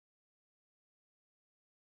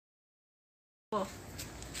Well,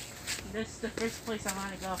 that's the first place I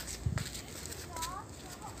want to go.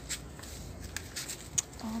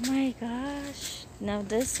 Oh my gosh. Now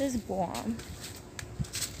this is Guam.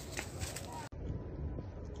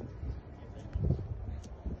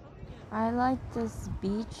 I like this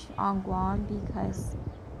beach on Guam because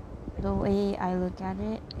the way I look at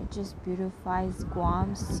it, it just beautifies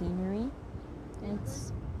Guam's scenery.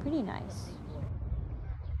 It's pretty nice.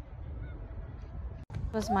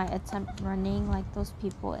 It was my attempt running like those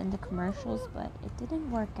people in the commercials, but it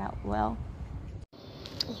didn't work out well.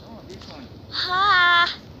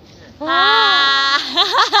 Ha!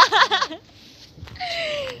 Ha!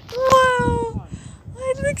 Wow!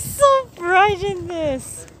 I look so bright in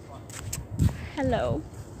this. Hello.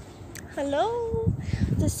 Hello.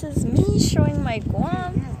 This is me showing my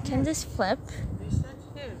Guam. Can this flip?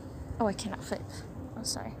 Oh, I cannot flip. Oh,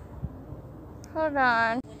 sorry. Hold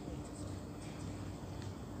on.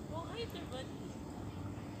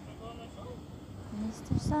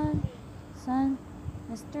 Mr. Sun,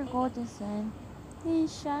 Mr. Golden Sun,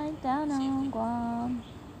 please shine down on Guam.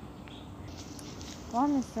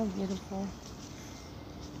 Guam is so beautiful.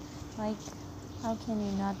 Like, how can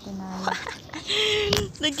you not deny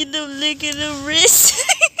it? Look at the wrist.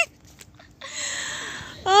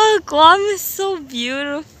 Oh, Guam is so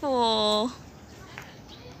beautiful.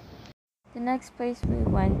 The next place we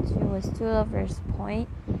went to was Two Lovers Point,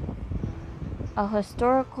 a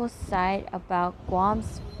historical site about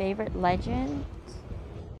Guam's favorite legend.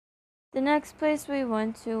 The next place we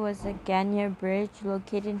went to was the Ganya Bridge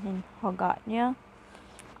located in Hogotnya.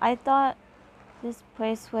 I thought this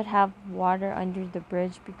place would have water under the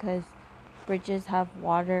bridge because bridges have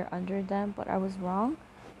water under them, but I was wrong.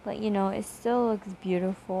 But you know, it still looks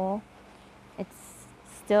beautiful. It's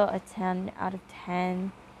still a 10 out of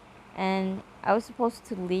 10. And I was supposed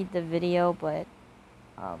to lead the video, but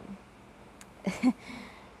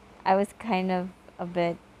I was kind of a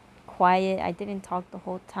bit quiet. I didn't talk the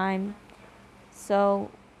whole time. So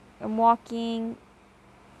I'm walking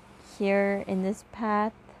here in this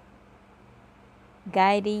path,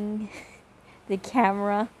 guiding the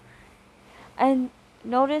camera, and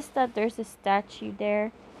notice that there's a statue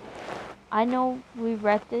there. I know we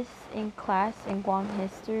read this in class in Guam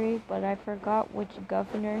history, but I forgot which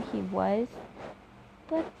governor he was.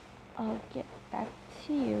 But I'll get back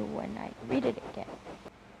to you when I read it again.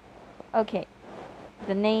 Okay,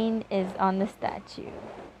 the name is on the statue.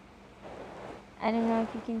 I don't know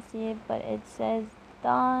if you can see it, but it says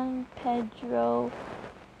Don Pedro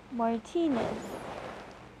Martinez.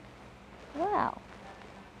 Wow.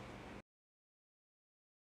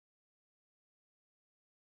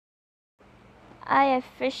 I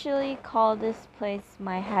officially call this place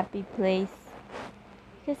my happy place.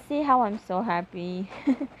 You can see how I'm so happy.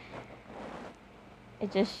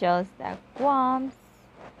 It just shows that Guam's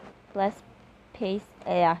best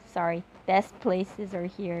places are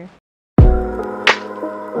here.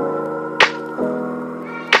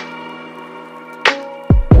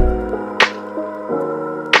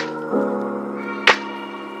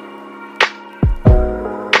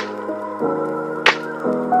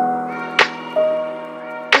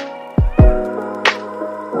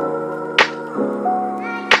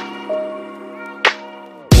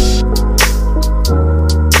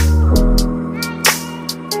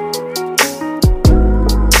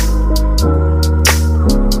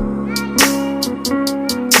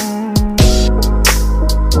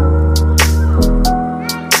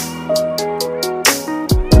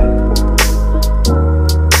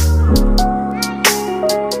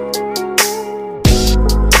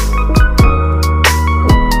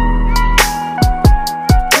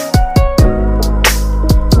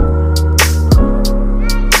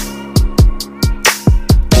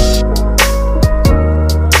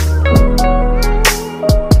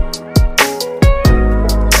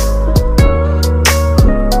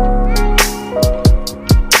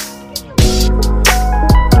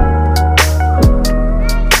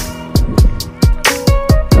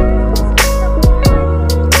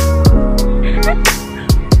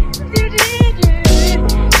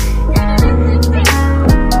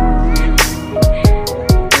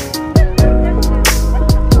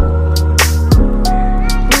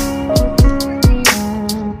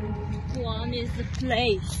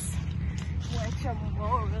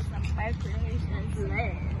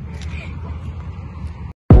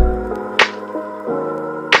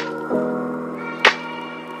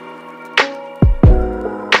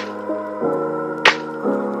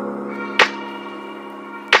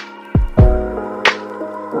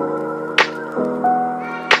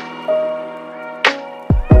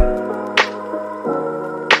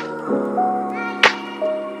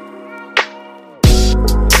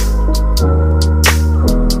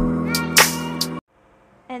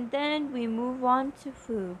 on to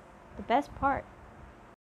food, the best part.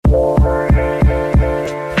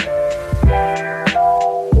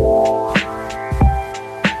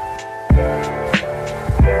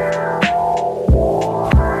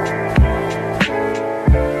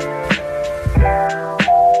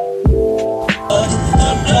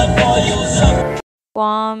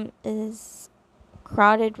 Guam is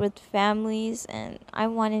crowded with families, and I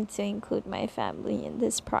wanted to include my family in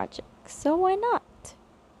this project, so why not?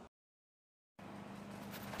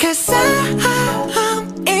 Cause I'm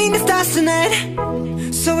in the stars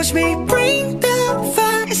tonight, so watch me bring the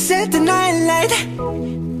fire, set the night light.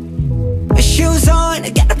 Shoes on,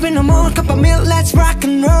 get up in the morning, cup of milk, let's rock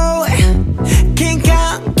and roll. Kink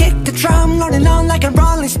out, kick the drum, rolling on like a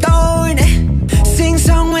rolling stone. Sing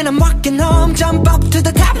song when I'm walking home, jump up to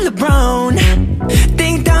the top of the brown.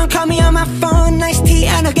 Ding dong, call me on my phone, nice tea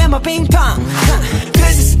and I'll get my ping pong.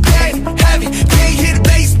 This is getting heavy, can't hear the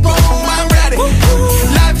bass, boom, I'm ready.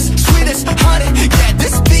 Life is sweet as honey, yeah,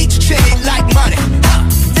 this beach chain like money.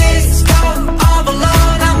 This go all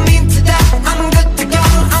alone, I'm into that, I'm good to go,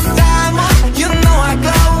 I'm diamond, you know I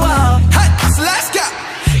glow. Hey, so let's go.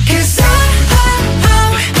 Cause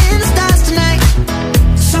I'm in the stars tonight,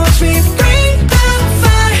 so watch me bring the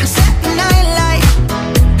fire, set the night light.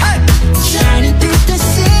 Hey, shining through the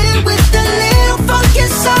city with a little funky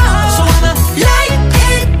soul. So I'ma light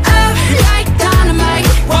it up like dynamite.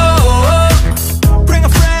 Whoa, bring a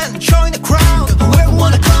friend, join the crowd, whoever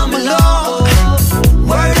wanna come along.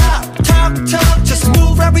 Word up, talk, just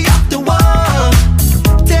move right up the wall.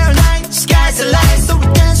 Day or night, sky's the light, so we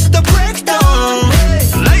dance to the breakdown.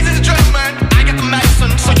 Ladies and gentlemen, I got the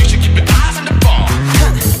medicine, so you should keep your eyes on the ball.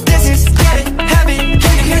 This is getting heavy,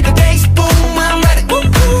 can you hear the bass? Boom, I'm ready.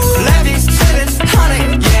 Life is sweet as honey,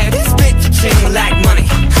 yeah, this bitch ching like money.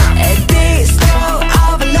 And this go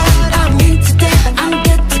overload, I'm into that, I'm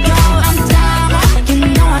good to go, I'm down, you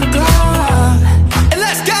know I glow. And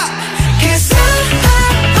let's go! Cause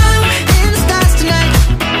I'm in the stars tonight,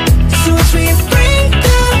 so watch me bring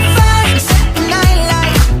the fire, set the night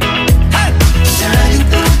light. Hey, shining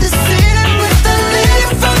through the city with a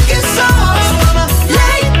little funky soul. So I'ma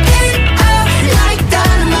light it up like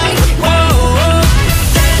dynamite. Whoa,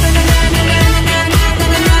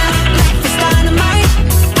 na-na-na-na-na-na-na-na-na-na, life is dynamite.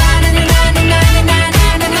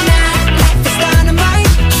 Na-na-na-na-na-na-na-na-na-na, life is dynamite.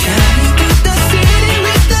 Shining through the city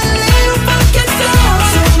with a little funky soul.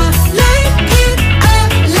 So I'ma light it up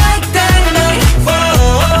like dynamite.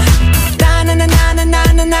 Whoa,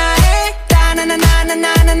 da-na-na-na-na-na-na,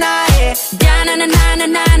 da-na-na-na-na-na-na,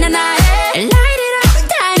 da-na-na-na-na-na-na, light it up like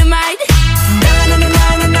dynamite.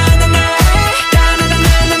 Da-na-na-na-na-na-na,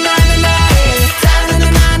 da-na-na-na-na-na-na,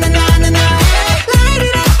 da-na-na-na-na-na-na, light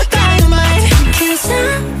it up like dynamite. Cause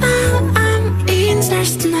I'm in the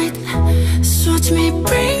stars tonight, so watch me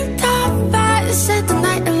bring the fire, set the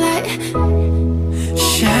night alight.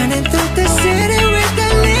 Shining through the city with a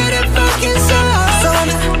little fucking soul. So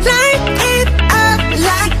I'ma light it up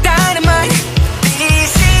like dynamite.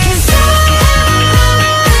 This is so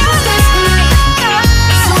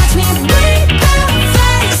watch me bring the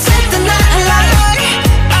fire, set the night alight.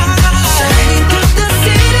 Shining through the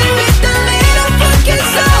city with a little fucking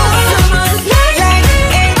soul. So I'ma light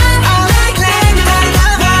it up like dynamite.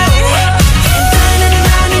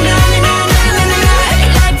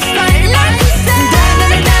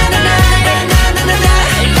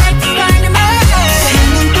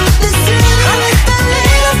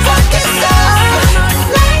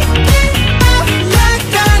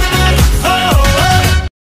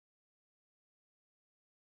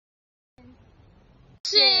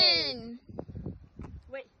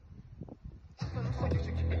 Wait.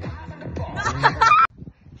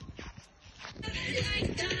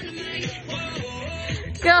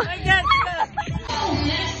 Go!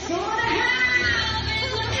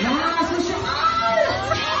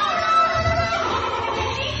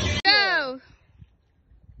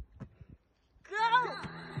 Go!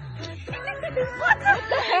 What the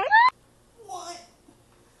heck? 1,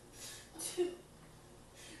 2,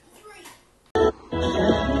 3.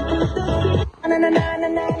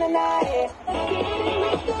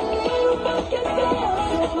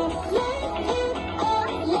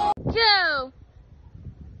 Go!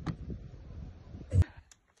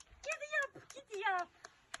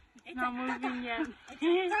 It's not moving yet.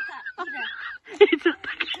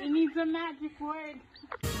 It needs a magic word.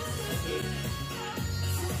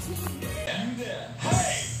 You there,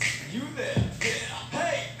 hey, you there, yeah,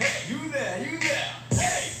 hey, hey, you there,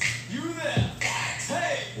 hey, you there,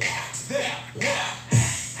 hey, there, yeah.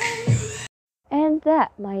 And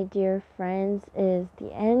that, my dear friends, is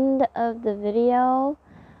the end of the video.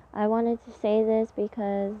 I wanted to say this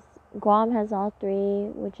because Guam has all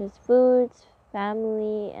three, which is foods,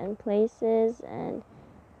 family, and places, and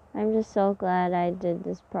I'm just so glad I did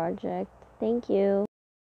this project. Thank you.